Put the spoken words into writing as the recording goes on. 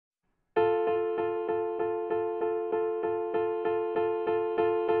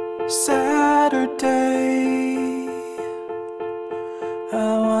Saturday,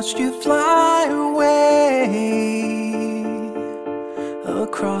 I watched you fly away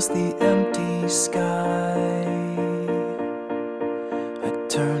across the empty sky. I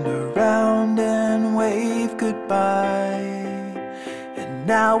turned around and waved goodbye, and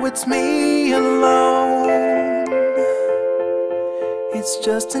now it's me alone. It's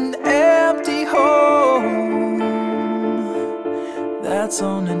just an empty home that's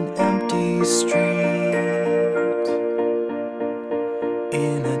on an empty street,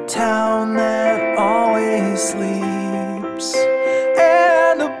 in a town that always sleeps,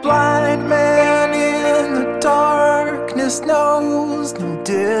 and a blind man in the darkness knows no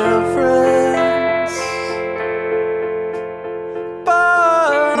difference.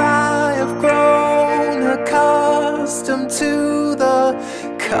 But I have grown accustomed to the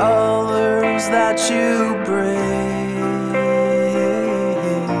colors that you bring.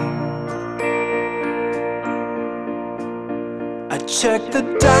 I check the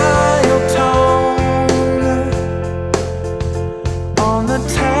dial tone on the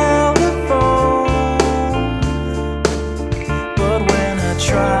telephone, but when I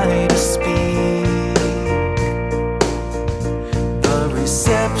try to speak, the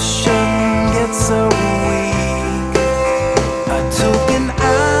reception gets so weak. I took an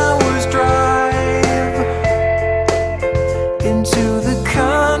hour's drive into the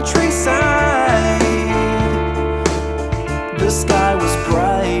countryside. The sky was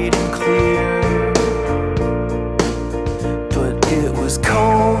bright and clear, but it was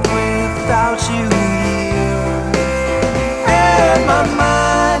cold without you here. And my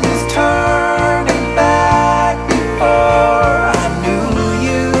mind is turning back before I knew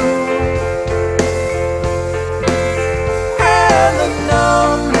you. And the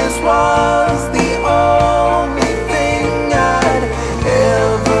numbness was the only thing I'd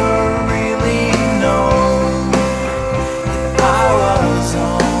ever really known. I was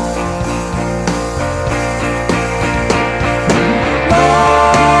home.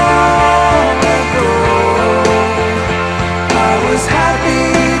 Long ago, I was happy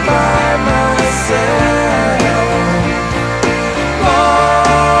by myself.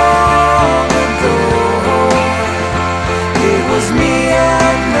 Long ago, it was me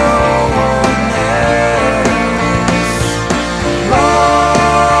and no one else.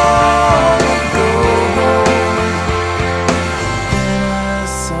 Long ago, then I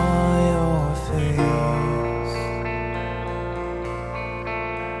saw your face.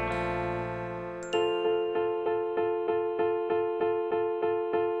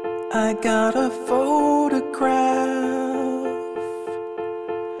 I got a photograph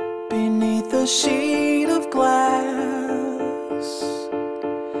beneath a sheet of glass,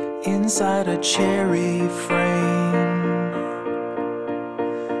 inside a cherry frame,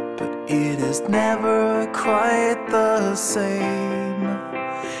 but it is never quite the same.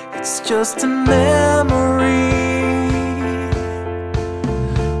 It's just a memory,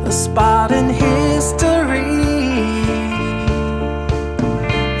 a spot in history.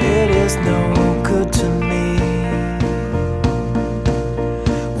 It is no good to me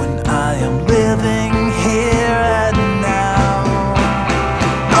when I am living here and now.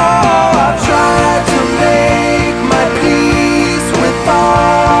 Oh, I've tried to make my peace with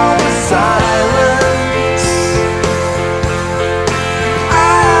all the silence.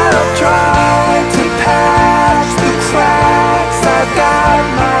 I've tried to patch the cracks. I've got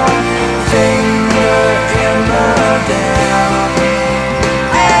my finger in the dam,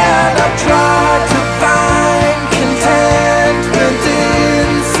 and I've tried to find contentment in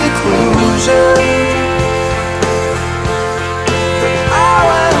seclusion. But I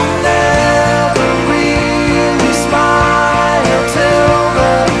will never really smile till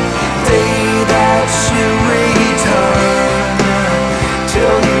the day that you return,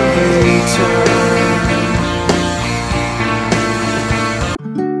 till you return.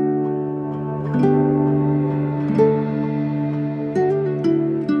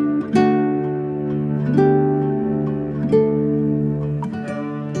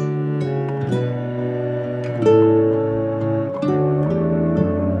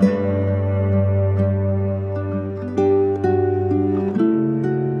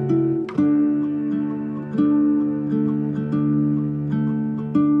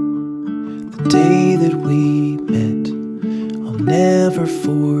 The day that we met, I'll never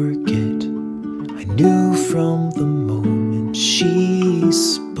forget. I knew from the moment she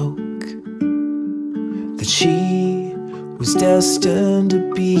spoke that she was destined to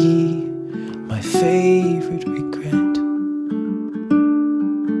be my favorite regret.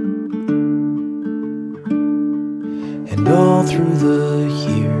 And all through the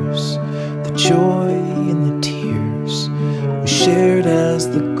years years, the joy and the tears we shared as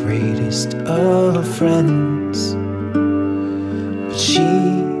the greatest of friends. But she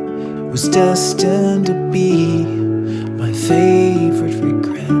was destined to be my favorite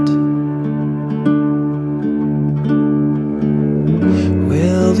regret.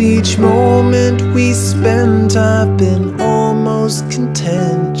 Well, each moment we spent, I've been almost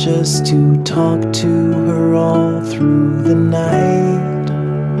content just to talk to her all through the night.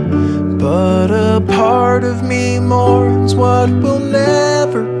 But a part of me mourns what will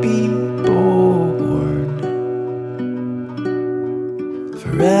never be born.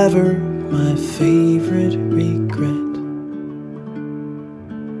 Forever my favorite regret.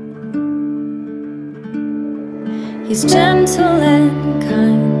 He's gentle and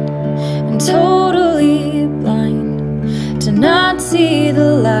kind and totally blind to not see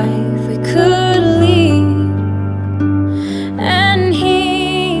the life we could lead. And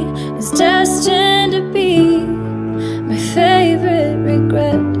he is destined to be my favorite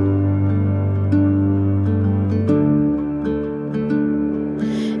regret.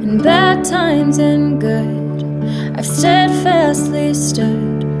 In bad times and good, I've steadfastly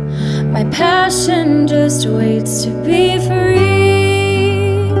stood. My passion just waits to be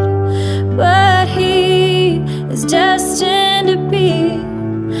freed. But he is destined to be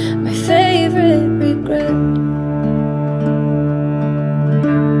my favorite regret.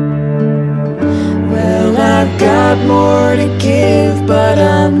 Well, I've got more to give, but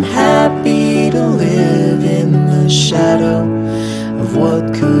I'm happy to live in the shadow of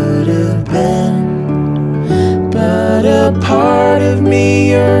what could have been. But a part of me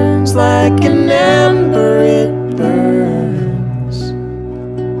yearns like an ember, it burns.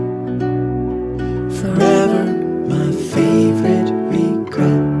 Forever my favorite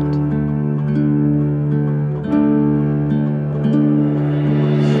regret.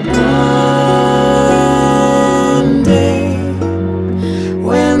 One day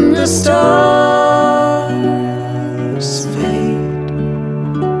when the stars fade,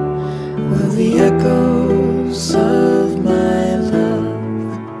 will the echoes of my love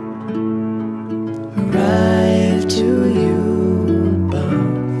arrive to you above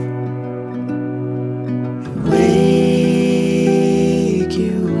and wake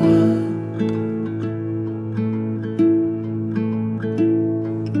you up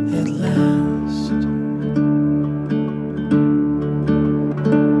at last.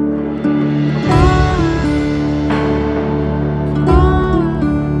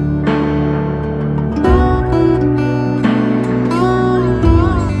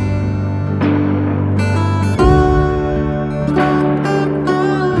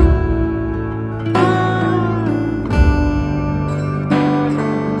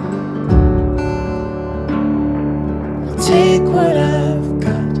 Take what I've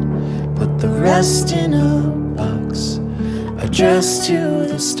got, put the rest in a box, addressed to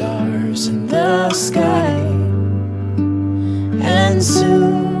the stars in the sky. And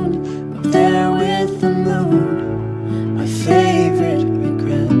soon, up there with the moon, my favorite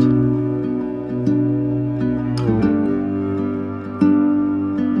regret.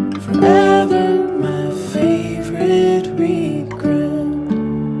 Forever my favorite regret.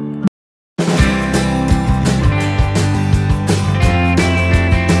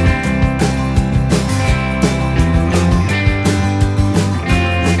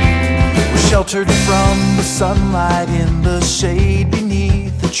 Sheltered from the sunlight in the shade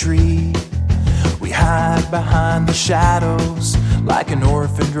beneath the tree. We hide behind the shadows like an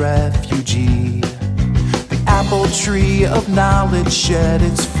orphaned refugee. The apple tree of knowledge shed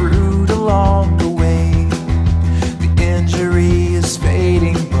its fruit along the way. The injury is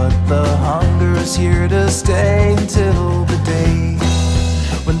fading, but the hunger is here to stay until the day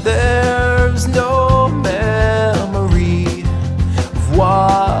when there's no memory of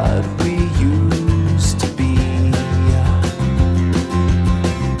what we used to be.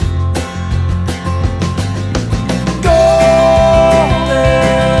 Golden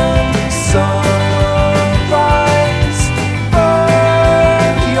sunrise,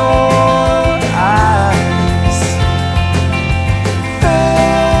 burn your eyes,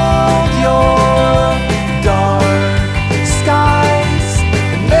 filled your dark skies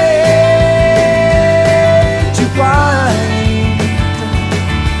and made you blind.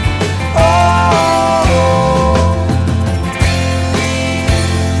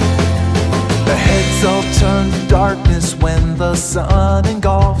 The heads all turn to darkness when the sun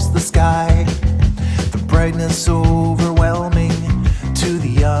engulfs the sky. The brightness overwhelming to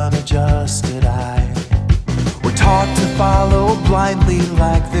the unadjusted eye. We're taught to follow blindly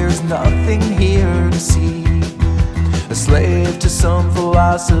like there's nothing here to see. A slave to some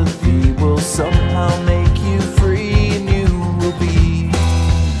philosophy will somehow make you free, and you will be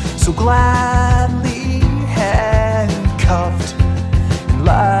so gladly handcuffed and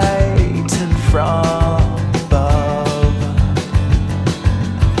lightened from above.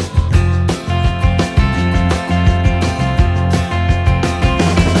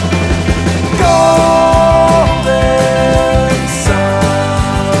 Golden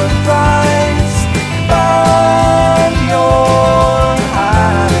sunrise on your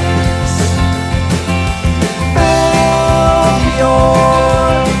eyes, fill your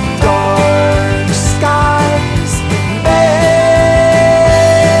dark skies, made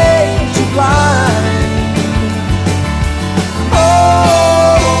you blind. Oh,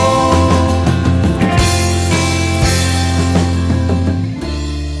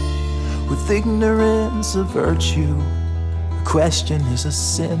 with ignorance a virtue, the question is a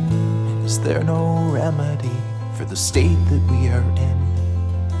sin. Is there no remedy for the state that we are in?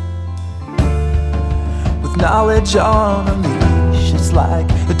 With knowledge on a leash, it's like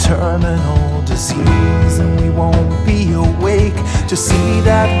a terminal disease, and we won't be awake to see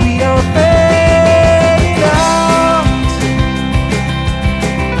that we are fading out.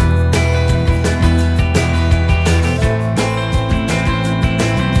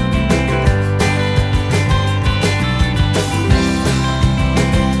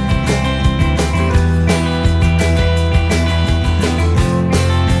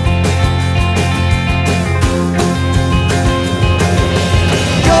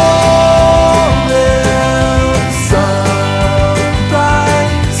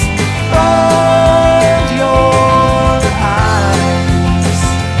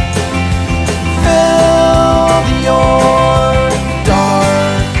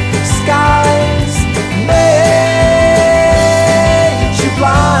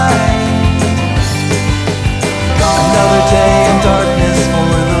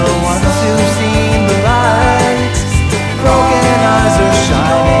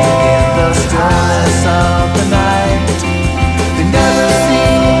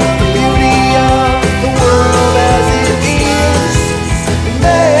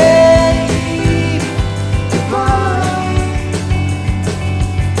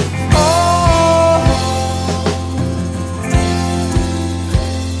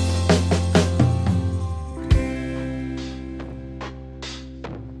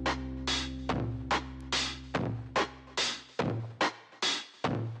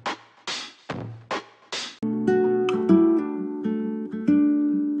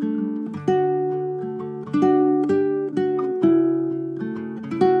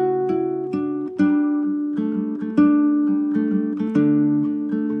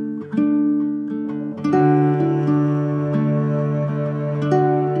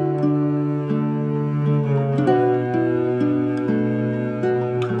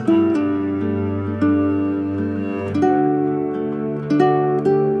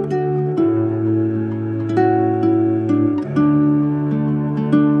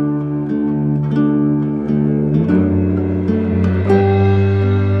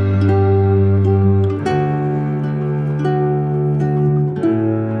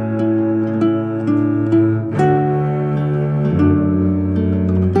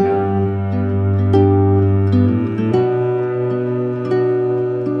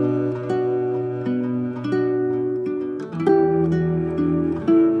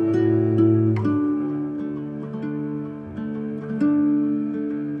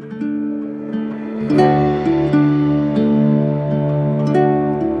 Thank you.